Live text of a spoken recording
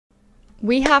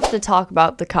we have to talk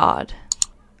about the COD.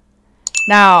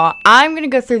 Now, I'm going to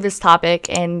go through this topic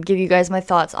and give you guys my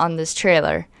thoughts on this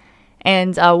trailer.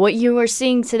 And what you are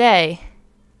seeing today,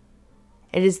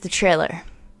 it is the trailer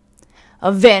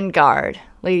of Vanguard,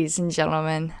 ladies and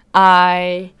gentlemen.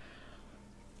 I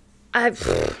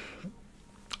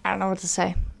don't know what to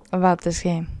say about this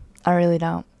game. I really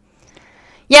don't.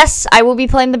 Yes, I will be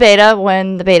playing the beta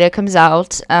when the beta comes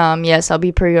out. Yes, I'll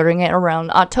be pre-ordering it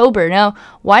around October. Now,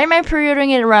 why am I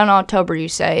pre-ordering it around October, you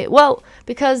say? Well,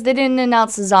 because they didn't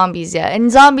announce the zombies yet.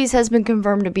 And zombies has been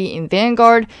confirmed to be in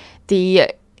Vanguard.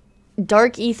 The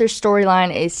Dark Ether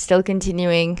storyline is still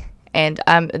continuing. And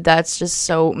that's just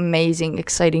so amazing,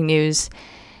 exciting news.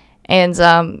 And,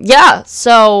 yeah,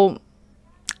 so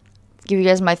give you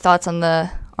guys my thoughts on the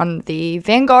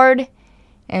Vanguard.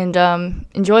 And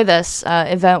enjoy this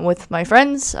event with my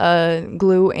friends,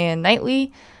 Glue and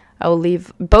Nightly. I will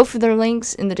leave both of their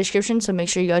links in the description, so make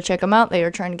sure you go check them out. They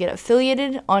are trying to get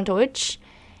affiliated on Twitch.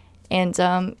 And,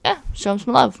 yeah, show them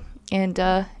some love. And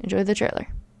enjoy the trailer.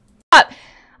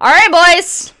 Alright,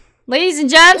 boys. Ladies and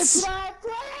gents.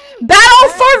 Battle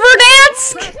for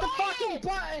Verdansk! Press the fucking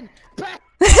button! Press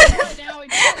the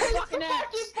button now,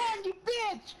 fucking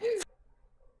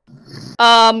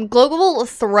bitch! Global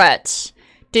threat.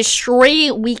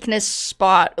 Destroy weakness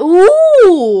spot.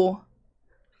 Ooh!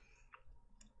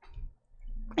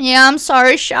 Yeah, I'm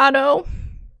sorry, Shadow.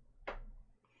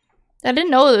 I didn't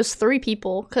know there was 3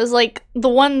 people. Because, like, the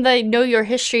one that know your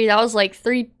history, that was, like,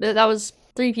 3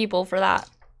 people for that.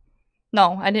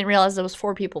 No, I didn't realize there was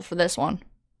 4 people for this one.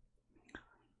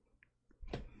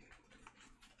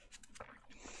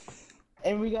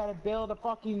 And we gotta build a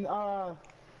fucking,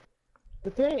 the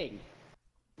thing.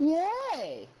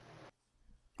 Yay!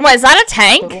 What, is that a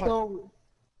tank? So,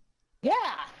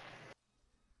 yeah!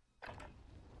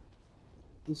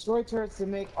 Destroy turrets to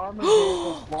make armored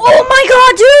vehicles. Oh my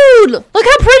god, dude! Look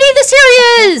how pretty this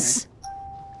area is!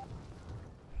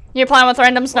 You're playing with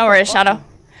randoms? No worries, Shadow.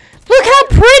 Look how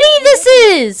pretty this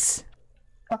is!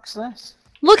 What's this?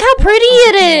 Look how pretty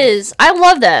it is! I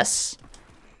love this.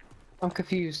 I'm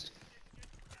confused.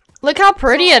 Look how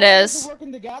pretty it is. We're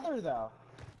working together, though.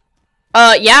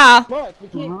 Yeah. Look, we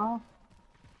can't.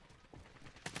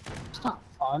 It's not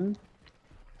fun.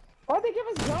 Why'd they give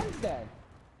us guns then?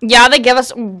 Yeah, they give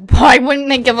us. Why wouldn't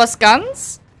they give us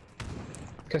guns?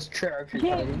 Because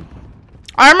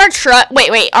Armor truck.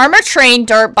 Wait. Armor train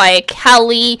dirt bike.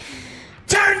 Heli.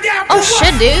 Turn down. Oh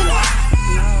shit, dude.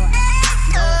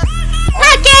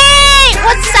 Pocket!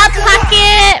 What's up,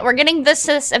 Pocket? We're getting this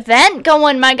event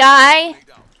going, my guy.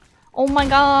 Oh my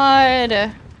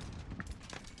god.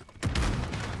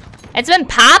 It's been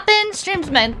popping. Stream's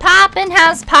been popping.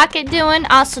 How's Pocket doing?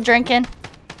 Also drinking.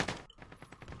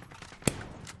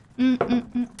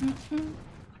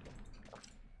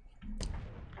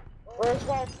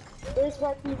 Where's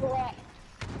my people at?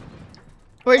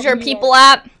 Where's your people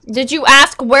at? Did you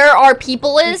ask where our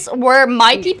people is? Where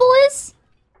my people is?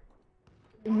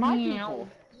 My people.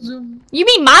 You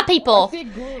mean my people?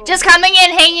 Just coming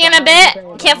in, hanging in a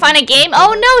bit. Can't find a game.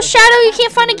 Oh no, Shadow, you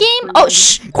can't find a game. Oh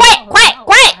shh, quiet.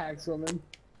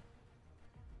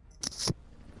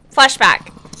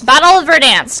 Flashback. Battle of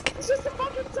Verdansk.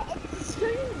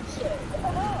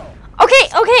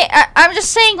 Okay. I'm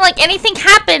just saying, like, anything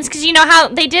happens because you know how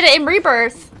they did it in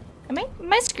Rebirth. Am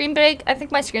my screen big? I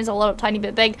think my screen's a little tiny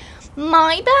bit big.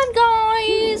 My bad,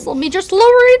 guys. Let me just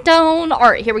lower it down. All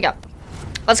right, here we go.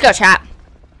 Let's go, chat.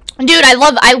 Dude, I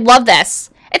love this.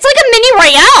 It's like a mini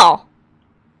Royale.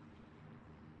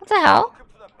 What the hell?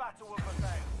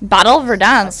 Battle of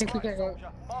Verdansk.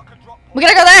 We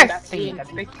gotta go there.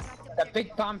 That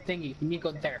big bomb thingy. You need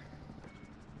to go there.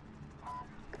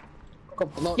 Go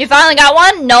below. You finally got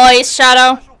one? Nice,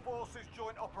 Shadow.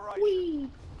 Whee!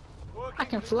 I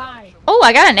can fly. Oh,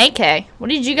 I got an AK. What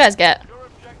did you guys get?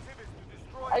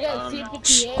 I got a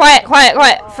C58.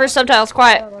 Quiet. For subtitles,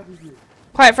 quiet.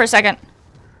 Quiet for a second.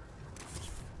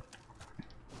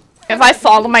 If I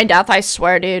fall to my death, I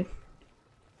swear, dude.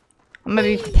 I'm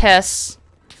gonna be pissed.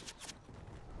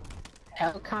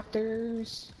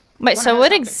 Helicopters. Wait, so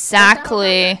what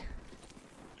exactly?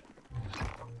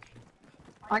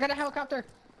 I got a helicopter.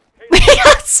 We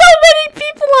got so many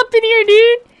people up in here,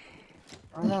 dude.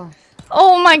 I know.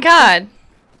 Oh my god.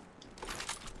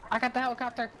 I got the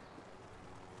helicopter.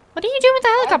 What are you doing with the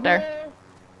helicopter?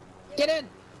 Get in.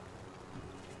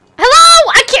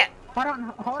 Hello? I can't. Hold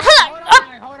on.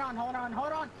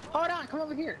 Come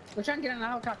over here. We're trying to get in the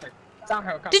helicopter. It's on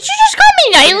helicopter. Did you just call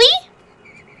me Nightly?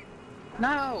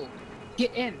 No.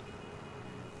 Get in.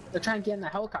 They're trying to get in the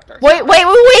helicopter. Wait.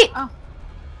 Oh.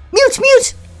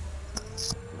 Mute.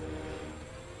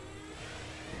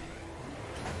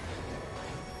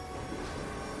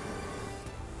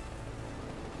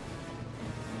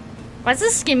 Why does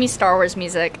this give me Star Wars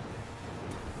music?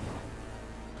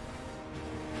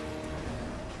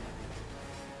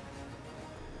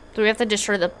 Do we have to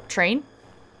destroy the train?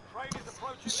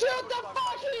 Shoot the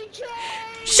fucking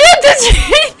train! Shoot the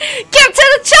train! Get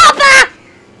to the chopper!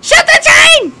 Shoot the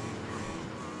train!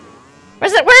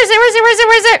 Where's it? Where is it? Where is it? Where is it?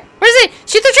 Where is it? Where is it?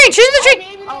 Shoot the train! Shoot the train!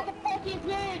 Oh, the fucking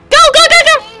train! Go! Go! Go!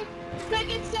 Go! Make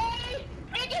it safe!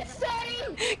 Make it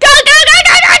safe! Go! Go! Go!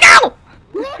 Go! Go! Go!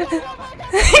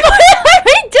 What are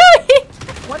we doing?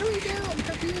 What do we do? I'm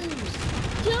confused.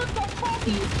 Shoot the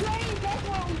fucking train! That's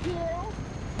what we do!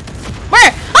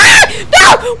 Where? Ah!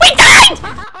 No! We died!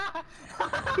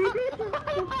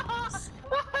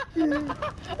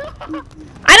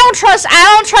 I don't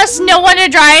trust no one to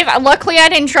drive. Luckily I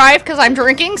didn't drive because I'm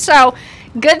drinking, so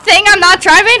good thing I'm not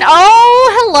driving.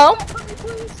 Oh, hello.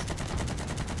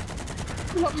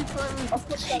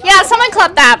 Yeah, someone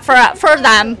clip that for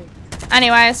them.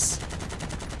 Anyways.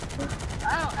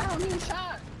 Ow, new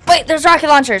shot. Wait, there's rocket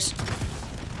launchers.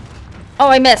 Oh,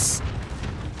 I miss.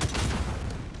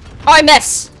 Oh, I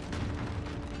miss.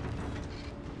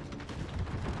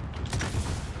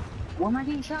 Where am I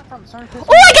getting shot from? Sorry, Oh,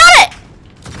 I got it!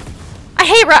 I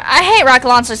hate rocket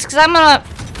launchers because I'm gonna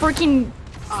freaking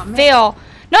fail.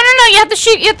 No, you have to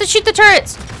shoot the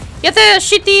turrets. You have to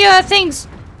shoot the things.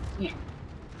 Yeah.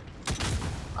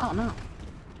 Oh no.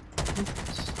 Do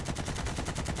this.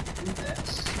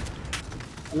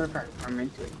 I'm gonna try to run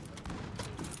into it.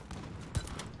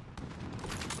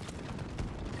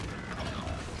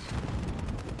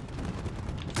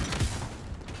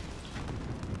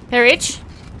 Hey, Reach.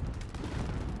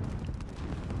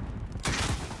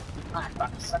 I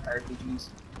fucking suck at RPGs.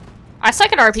 I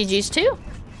suck at RPGs too.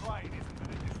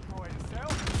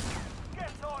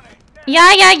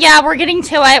 Yeah. We're getting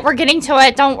to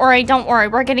it. Don't worry.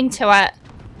 We're getting to it.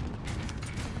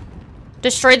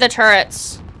 Destroy the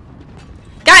turrets.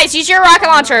 Guys, use your rocket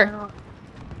launcher.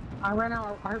 I ran out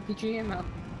of RPG ammo.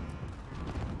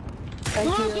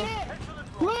 Thank you.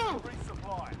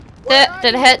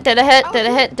 Did it hit?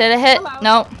 Hello.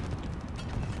 No.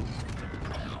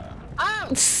 Ow!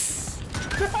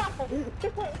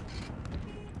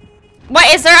 What,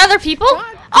 is there other people?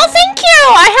 Oh, thank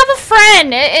you! I have a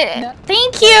friend!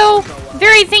 Thank you!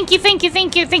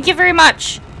 Thank you very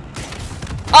much.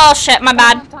 Oh shit, my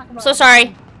bad. So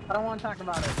sorry. I don't want to talk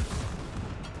about it.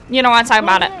 You don't want to talk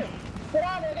about it.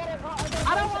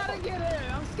 I don't want to get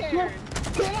in. I'm scared.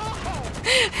 Get off!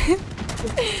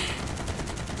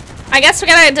 I guess we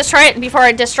gotta destroy it before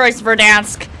it destroys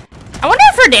Verdansk. I wonder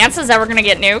if Verdansk is ever gonna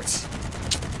get nuked.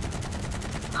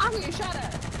 I'm getting shot at.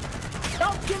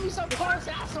 Don't give me some close,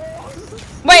 assholes.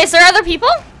 Wait, is there other people?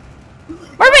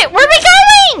 Where are we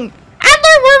going?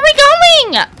 Adler, where are we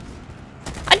going?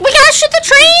 We gotta shoot the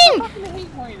train! I fucking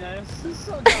hate playing this. This is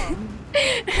so dumb.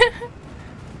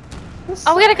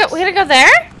 Oh, we gotta go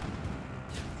there?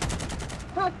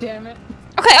 God damn it.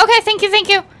 Okay, thank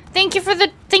you. Thank you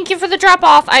for the drop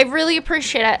off. I really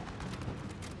appreciate it.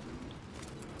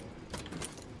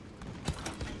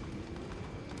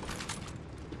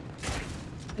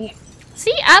 Yeah.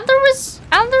 See, Adler was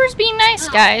being nice,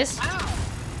 guys. Ow.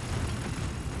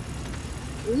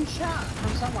 We shot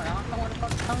from somewhere. I don't know where the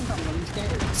fuck's coming from, but I'm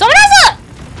scared. Someone has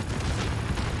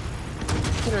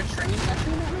Is there a train shooting at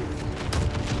me?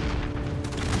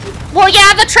 Well,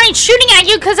 yeah, the train's shooting at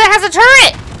you because it has a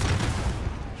turret.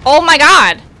 Oh my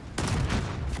god.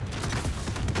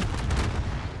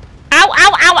 Ow.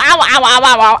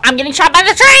 I'm getting shot by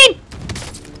the train.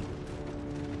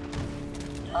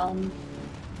 I'm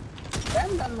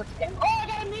done with him. Oh, I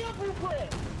got a meal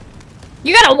blueprint.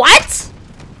 You got a what?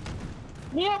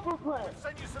 Meal blueprint.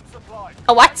 Send you some supplies.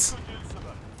 A what? Good use of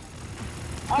them.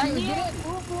 Hey, get in.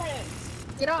 Blueprint.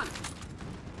 Get on.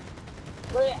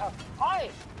 Wait, hi.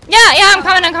 Yeah, I'm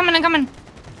coming.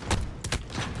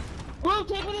 Blue,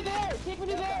 take me to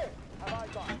there.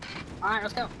 Alright,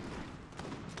 let's go.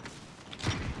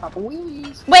 Pop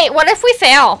wheelies. Wait, what if we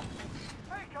fail?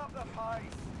 Pick up the pace.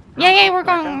 Yeah, we're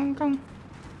going.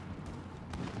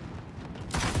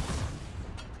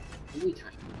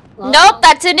 Nope,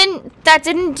 that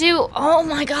didn't do. Oh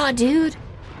my god, dude.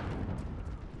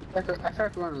 I feel like we're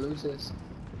gonna lose this.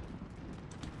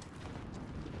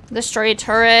 Destroy a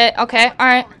turret. Okay,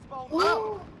 alright.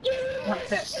 Oh.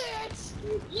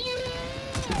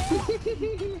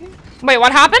 Wait,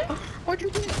 what happened? What'd you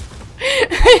do?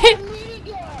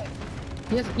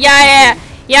 Yeah,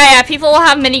 people will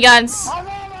have miniguns.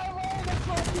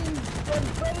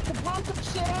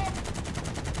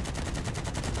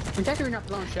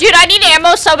 Dude, I need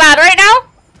ammo so bad right now.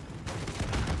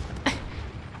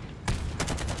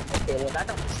 Okay, well, that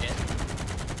don't shit.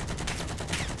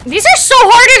 These are so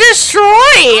hard to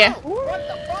destroy! What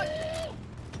the fuck?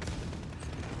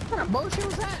 What kind of bullshit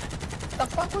was that? The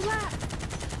fuck was that?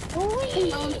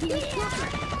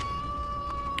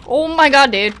 Oh my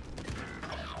god, dude.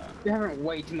 You're having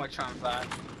way too much fun with that.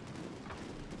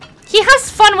 He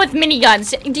has fun with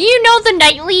miniguns. Do you know the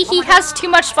nightly? He has too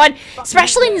much fun,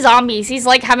 especially in zombies. He's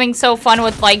like having so fun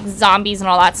with like zombies and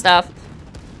all that stuff.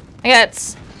 I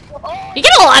guess you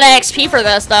get a lot of XP for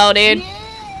this though, dude. Yeah.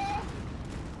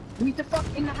 Meet the fuck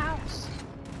in the house.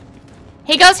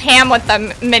 He goes ham with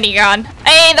the minigun.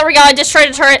 Hey, there we go. I destroyed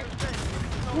a turret.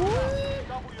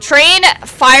 Train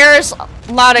fires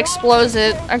loud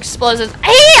explosives.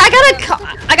 Hey, I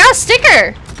got a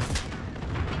sticker.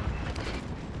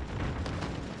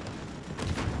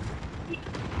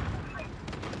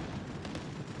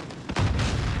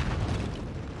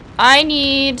 I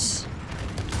need.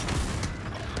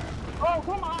 Oh,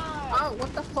 come on! Oh,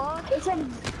 what the fuck? It's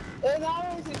an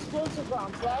explosive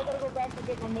round, so I gotta go back and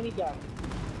get my minigun.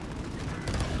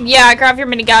 Yeah, grab your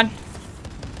minigun.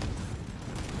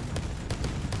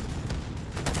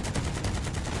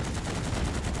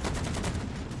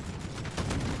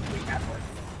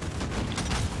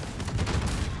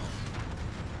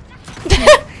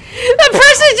 The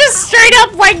person just straight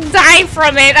up like died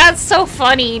from it. That's so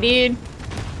funny, dude.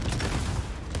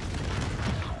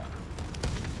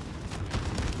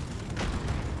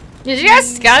 Did you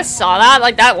guys saw that?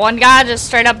 Like that one guy just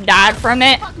straight up died from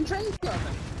it. Fucking train's coming.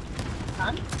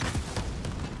 Huh?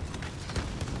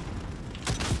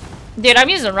 Dude, I'm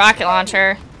using rocket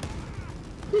launcher.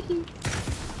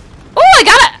 Oh, I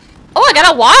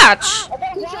got a watch.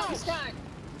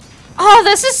 Oh,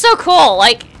 this is so cool.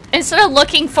 Like, instead of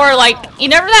looking for like, you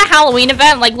remember that Halloween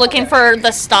event, like looking for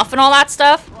the stuff and all that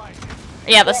stuff?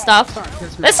 Yeah, the stuff.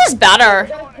 This is better.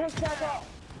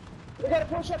 We gotta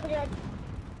push up again.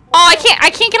 Oh, I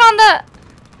can't get on the.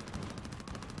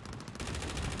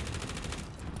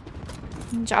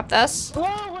 Drop this. Whoa,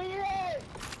 where you at?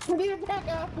 We need to back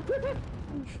up.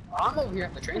 I'm over here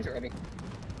at the trains already.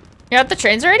 You're at the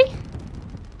trains already?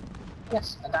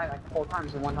 Yes, I died like 4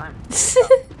 times in one time.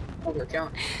 Oh, you're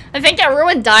killing. I think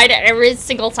everyone died every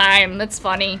single time. That's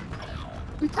funny.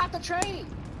 We caught the train.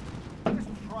 This train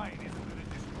isn't going to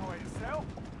destroy itself.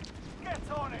 Get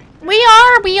on it. We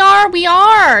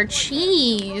are.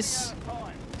 Jeez.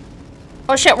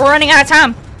 Oh shit, we're running out of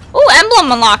time. Ooh,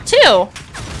 emblem unlocked too. Oh,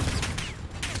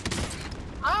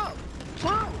 wow,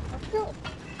 that's good.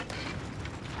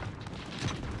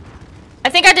 I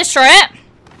think I destroy it.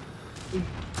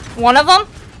 One of them.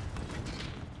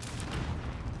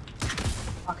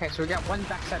 Okay, so we got one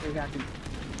backside we got to do.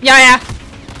 Yeah.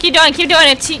 Keep doing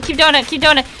it. Keep doing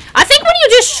it. I think when you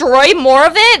destroy more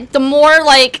of it, the more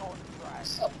like.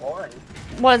 That's so boring.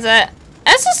 What is it?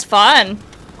 It's just fun.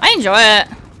 I enjoy it.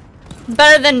 It's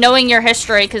better than knowing your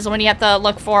history, because when you have to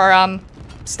look for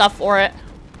stuff for it.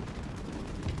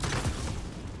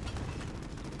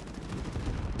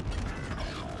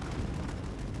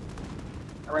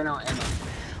 Right now, Emma.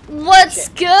 What's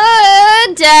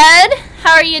good, Dad?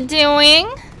 How are you doing?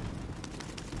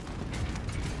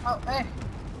 Oh, hey.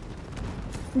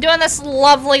 Doing this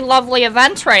lovely, lovely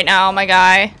event right now, my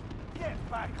guy.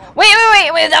 Get back on.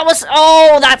 Wait, that was,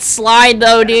 oh, that slide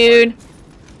though, dude.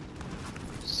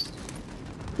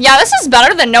 Yeah, this is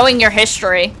better than knowing your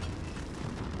history.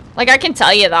 Like, I can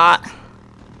tell you that.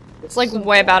 It's like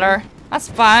way better. That's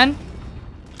fun.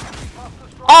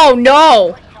 Oh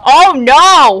no! Oh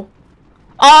no!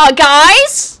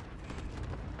 Guys?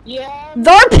 Yeah.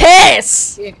 They're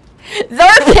pissed! Yeah.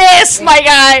 They're pissed, my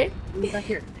guy! Back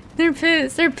here. They're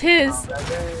pissed. There's.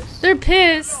 They're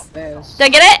pissed. There's. Did I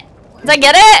get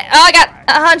it? Oh, I got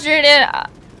 100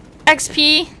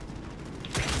 XP.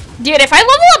 Dude, if I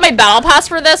level up my battle pass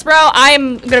for this, bro,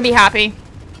 I'm gonna be happy.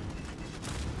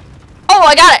 Oh,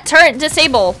 I got it. Turret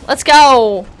disable. Let's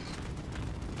go.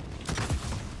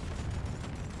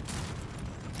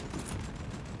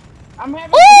 I'm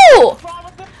having Ooh! fun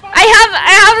with the fuck. I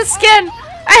have a skin.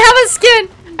 I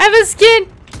have a skin.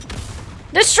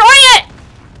 Destroy it.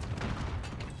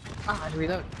 Ah, I had to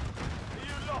reload.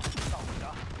 You lost,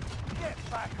 soldier. Get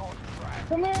back on track.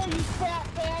 Come here, you fat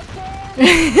bastard.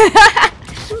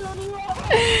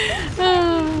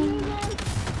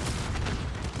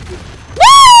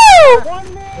 Woo!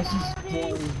 This is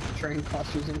boring. Train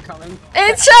clusters incoming.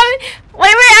 It's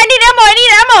wait, I need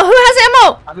ammo. Who has ammo?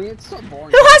 I mean, it's so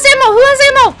boring. Who has ammo?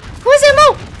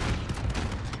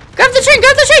 Grab the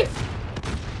train.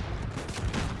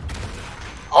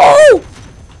 Oh!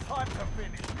 Time to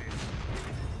finish this.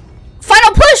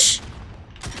 Final push!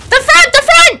 The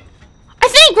front! I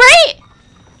think, right?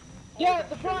 Yeah,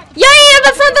 the front. Yeah,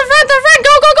 the front! Go!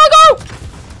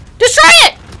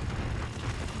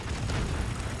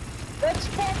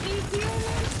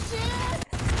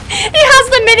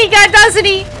 minigun, doesn't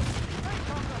he? I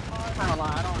don't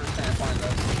lie, I don't understand why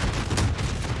this.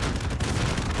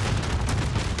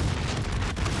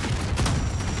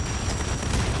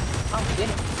 Oh, we did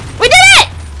it. We did it!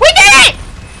 We did it!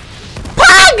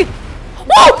 Pug!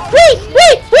 Whoa! Wait!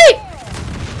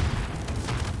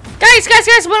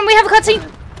 Guys, when we have a cutscene.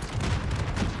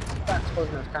 That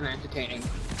explosion was kind of entertaining.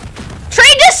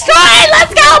 Train destroyed!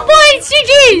 Let's go, boys!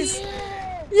 GG's!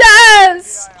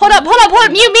 Yes! Hold up.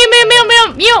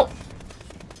 Mute.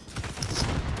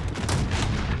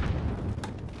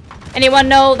 Anyone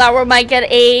know that we might get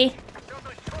a...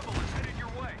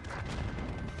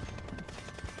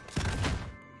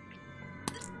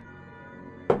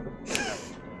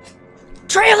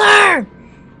 trailer!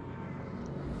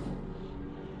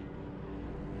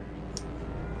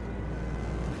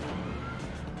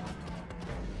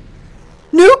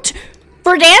 Nuked?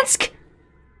 Verdansk?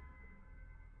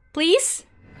 Please?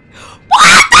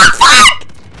 What the fuck?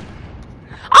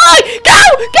 Oh, go!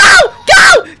 Run!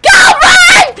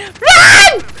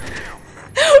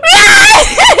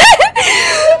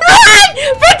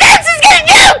 Verdansk is getting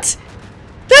nuked!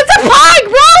 That's a pog,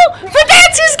 bro!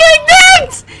 Verdansk is getting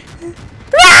nuked!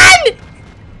 Run!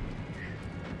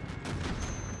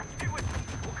 Stay with me.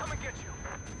 We'll come and get you.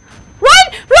 Run!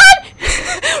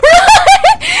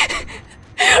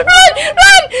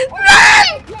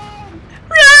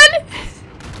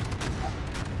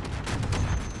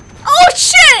 Oh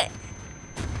shit!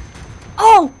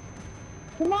 Oh!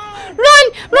 Come on!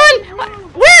 Run! Where?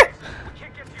 We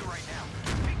can't get to you right now.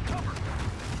 Take cover.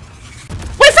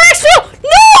 Wait for exfil!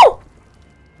 No!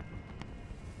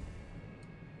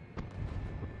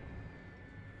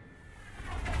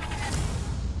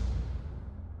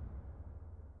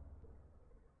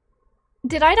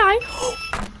 Did I die?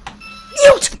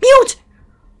 Mute!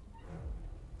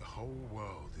 The whole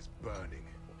world is burning.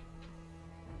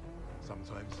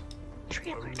 Sometimes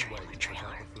Trailer. the only way to put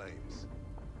out the flames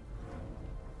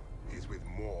is with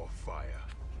more fire.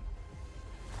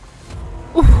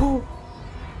 Ooh.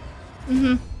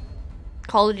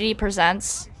 Call of Duty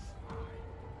presents.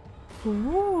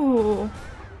 Ooh.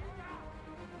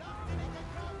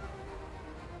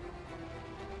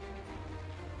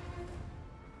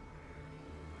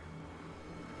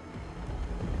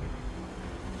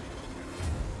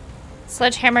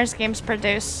 Sledgehammer's games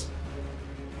produce.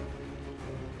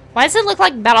 Why does it look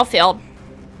like Battlefield?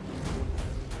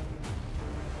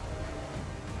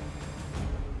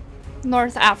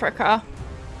 North Africa.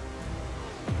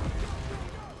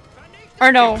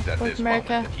 Or no, It was at North this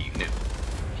America. moment that he knew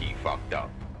he fucked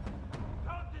up.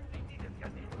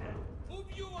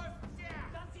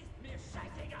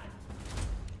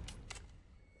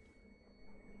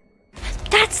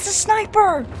 That's the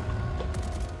sniper!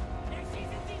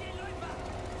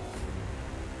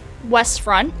 West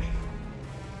Front.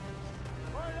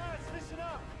 Alright, lads, listen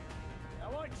up. I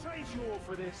won't trade you all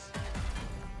for this.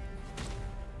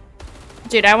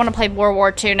 Dude, I want to play World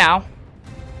War II now.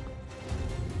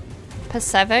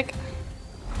 Pacific.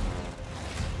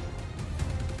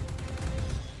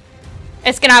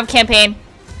 It's gonna have a campaign.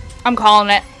 I'm calling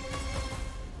it.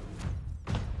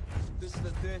 This is the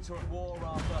theatre of war,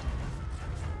 Arthur.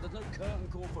 There's no curtain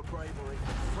call for bravery.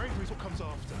 Bravery's what comes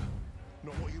after,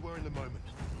 not what you were in the moment.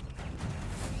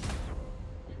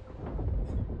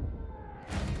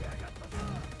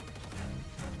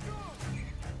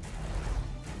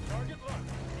 Target locked.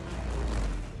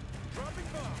 Dropping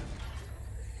bomb.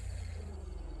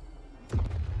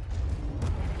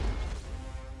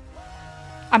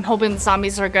 I'm hoping the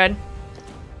zombies are good.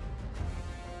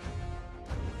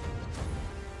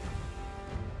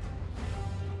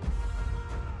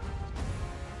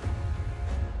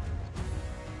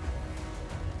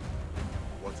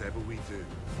 Whatever we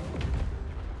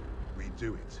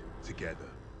do it together.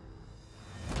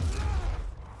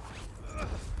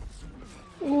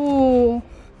 Ooh.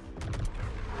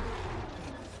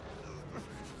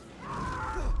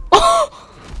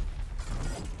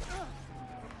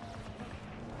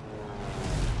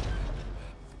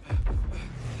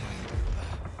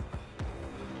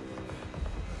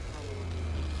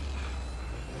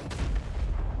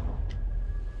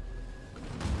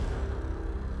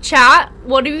 Chat,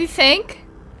 what do you think?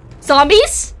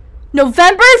 Zombies?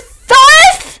 November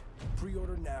 3rd?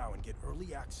 Pre-order now and get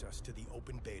early access to the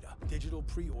open beta. Digital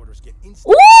pre-orders get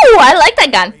instant. Ooh, I like that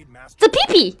gun. It's a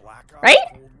PP, right?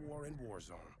 Cold War and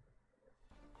Warzone.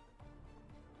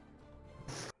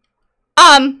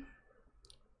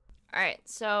 Alright,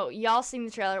 so y'all seen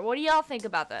the trailer. What do y'all think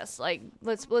about this? Like,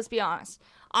 let's be honest.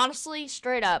 Honestly,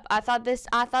 straight up, I thought this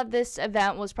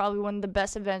event was probably one of the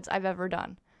best events I've ever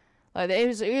done. Like, it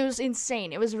was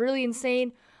insane. It was really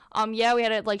insane. Yeah, we had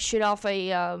to, like, shoot off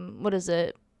a, what is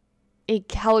it? A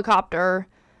helicopter.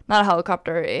 Not a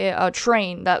helicopter, a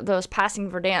train that was passing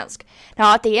Verdansk.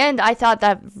 Now, at the end, I thought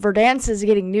that Verdansk is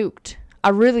getting nuked. I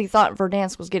really thought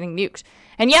Verdansk was getting nuked.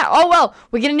 And yeah, oh well,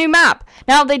 we get a new map.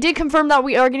 Now, they did confirm that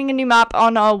we are getting a new map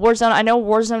on Warzone. I know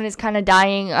Warzone is kind of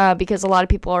dying because a lot of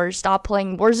people are stopped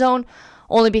playing Warzone.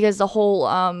 Only because the whole,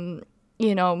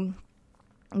 you know,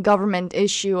 government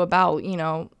issue about, you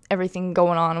know, everything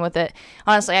going on with it.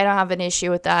 Honestly, I don't have an issue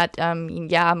with that.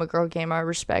 Yeah, I'm a girl gamer. I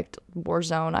respect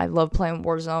Warzone. I love playing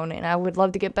Warzone, and I would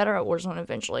love to get better at Warzone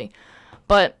eventually.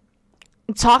 But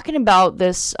talking about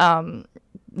this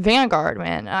Vanguard,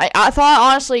 man, I thought,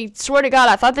 honestly, swear to God,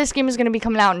 I thought this game was going to be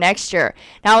coming out next year.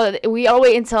 Now, we all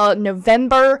wait until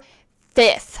November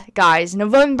 5th, guys.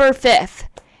 November 5th.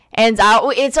 And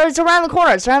it's around the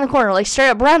corner. It's around the corner. Like, straight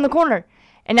up around the corner.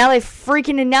 And now they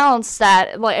freaking announced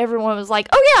that, like, everyone was like,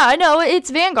 oh yeah, I know,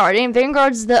 it's Vanguard, and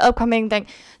Vanguard's the upcoming thing.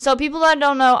 So people that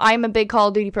don't know, I'm a big Call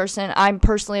of Duty person. I'm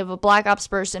personally a Black Ops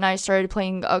person. I started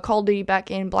playing Call of Duty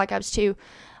back in Black Ops 2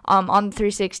 on the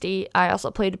 360. I also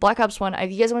played Black Ops 1.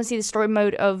 If you guys want to see the story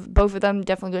mode of both of them,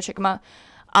 definitely go check them out.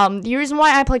 The reason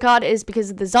why I play COD is because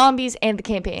of the zombies and the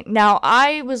campaign. Now,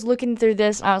 I was looking through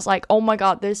this, and I was like, oh my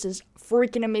god, this is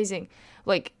freaking amazing.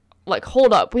 Like,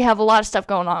 hold up, we have a lot of stuff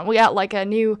going on. We got, like, a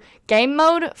new game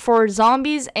mode for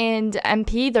zombies and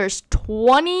MP. There's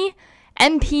 20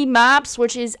 MP maps,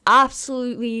 which is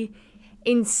absolutely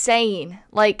insane.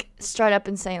 Like, straight up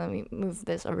insane. Let me move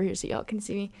this over here so y'all can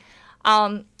see me.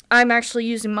 I'm actually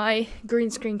using my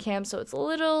green screen cam, so it's a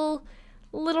little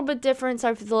bit different.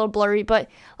 Sorry if it's a little blurry, but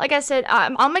like I said,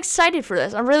 I'm excited for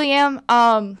this. I really am.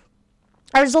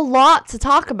 There's a lot to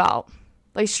talk about.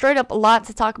 Like, straight up a lot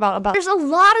to talk about. There's a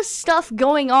lot of stuff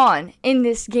going on in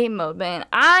this game mode, man.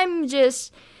 I'm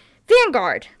just...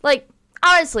 Vanguard. Like,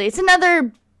 honestly, it's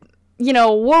another, you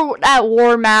know,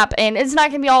 war map, and it's not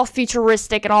going to be all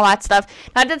futuristic and all that stuff.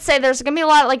 Now, I did say there's going to be a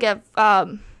lot, like, of,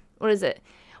 what is it?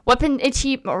 Weapon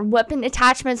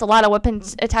attachments, a lot of weapon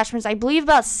attachments. I believe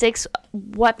about 6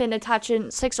 weapon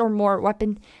attachments, 6 or more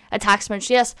weapon attachments.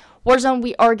 Yes, Warzone,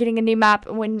 we are getting a new map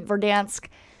when Verdansk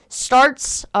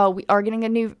starts. We are getting a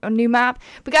new map.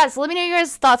 But guys, let me know your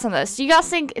guys' thoughts on this. Do you guys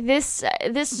think this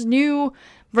new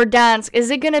Verdansk, is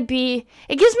it gonna be?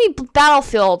 It gives me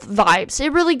Battlefield vibes.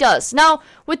 It really does. Now,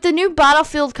 with the new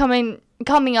Battlefield coming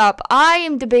up, I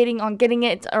am debating on getting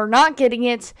it or not getting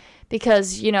it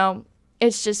because, you know,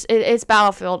 it's just it's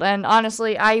Battlefield, and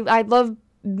honestly, I love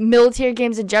military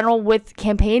games in general with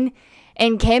campaign,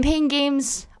 and campaign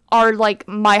games are like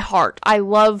my heart. I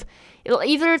love.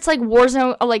 Either it's like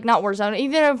Warzone, or like not Warzone,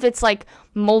 even if it's like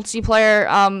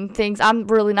multiplayer things. I'm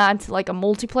really not into like a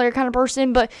multiplayer kind of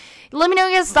person, but let me know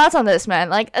your guys' thoughts on this, man.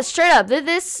 Like, straight up,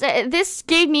 this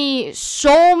gave me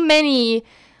so many,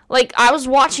 like, I was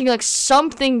watching like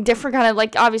something different, kind of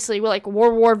like, obviously like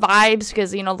World War vibes,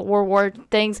 because, you know, the World War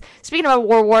things. Speaking about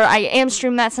World War, I am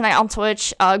streaming that tonight on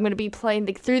Twitch. I'm going to be playing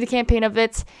through the campaign of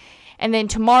it. And then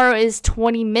tomorrow is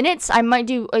 20 minutes. I might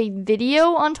do a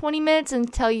video on 20 minutes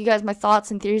and tell you guys my thoughts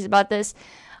and theories about this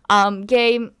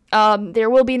game. There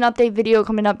will be an update video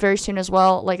coming up very soon as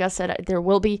well. Like I said, there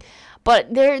will be.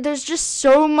 But there's just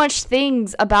so much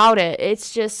things about it.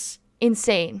 It's just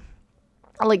insane.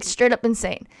 Like, straight up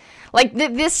insane. Like,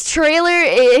 this trailer,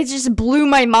 it just blew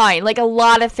my mind. Like, a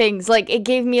lot of things. Like, it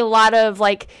gave me a lot of,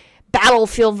 like,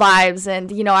 Battlefield vibes, and,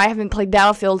 you know, I haven't played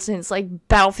Battlefield since, like,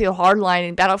 Battlefield Hardline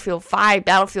and Battlefield 5,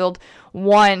 Battlefield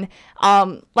 1.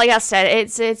 Like I said,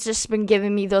 it's just been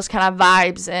giving me those kind of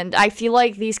vibes, and I feel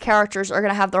like these characters are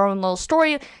gonna have their own little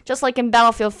story, just like in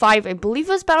Battlefield 5. I believe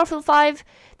it was Battlefield 5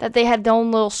 that they had their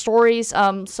own little stories.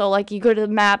 So, like, you go to the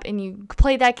map and you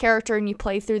play that character and you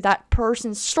play through that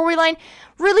person's storyline.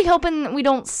 Really hoping we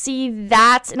don't see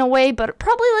that in a way, but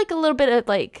probably, like, a little bit of,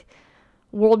 like,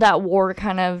 World at War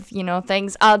kind of, you know,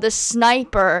 things. The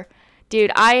sniper,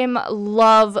 dude, I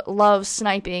love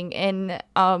sniping in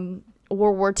World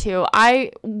War II.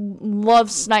 I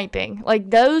love sniping.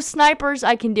 Like, those snipers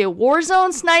I can do.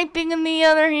 Warzone sniping, on the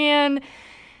other hand,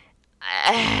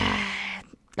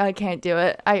 I can't do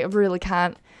it. I really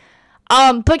can't.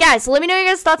 But guys, let me know your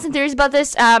guys' thoughts and theories about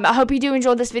this. I hope you do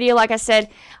enjoy this video. Like I said,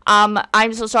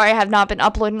 I'm so sorry I have not been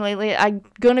uploading lately. I'm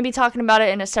going to be talking about it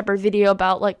in a separate video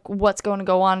about, like, what's going to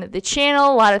go on at the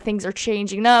channel. A lot of things are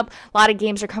changing up. A lot of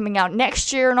games are coming out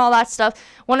next year and all that stuff.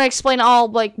 Want to explain all,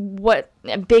 like, what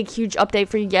a big, huge update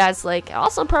for you guys. Like, I'll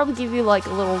also probably give you, like,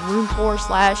 a little room tour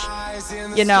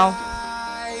 / you know,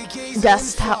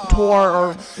 desktop tour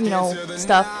or, you know,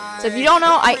 stuff. So if you don't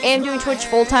know, I am doing Twitch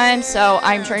full time, so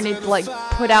I'm trying to like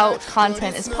put out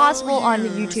content as possible on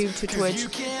YouTube to Twitch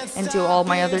and do all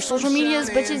my other social medias,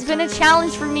 which has been a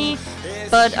challenge for me.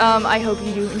 But I hope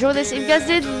you do enjoy this. If you guys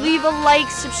did, leave a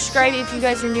like, subscribe if you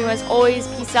guys are new. As always,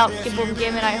 peace out, keep on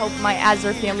gaming. I hope my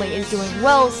Azur family is doing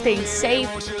well, staying safe,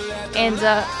 and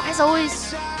as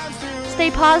always, stay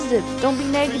positive, don't be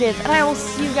negative, and I will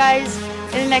see you guys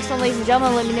in the next one, ladies and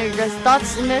gentlemen. Let me know your guys'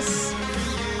 thoughts in this.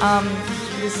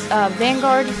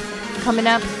 Vanguard coming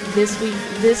up this week,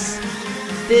 this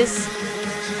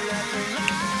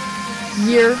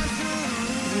year. I'm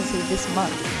gonna say this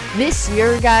month. This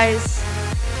year, guys.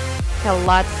 Got a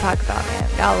lot to talk about, man.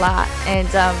 Got a lot. And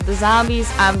the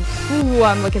zombies, I'm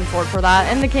looking forward for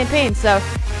that, and the campaign. So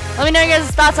let me know your guys'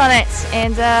 thoughts on it.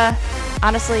 And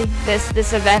honestly,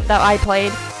 this event that I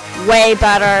played, way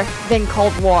better than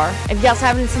Cold War. If you guys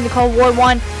haven't seen the Cold War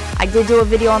one, I did do a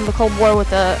video on the Cold War with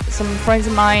some friends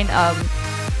of mine.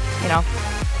 You know,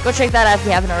 go check that out if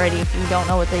you haven't already, if you don't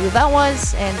know what the event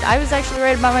was. And I was actually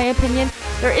right about my opinion.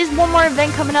 There is one more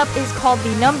event coming up. It's called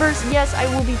The Numbers. Yes, I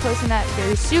will be posting that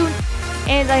very soon.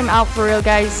 And I'm out for real,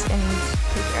 guys, and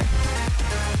take care.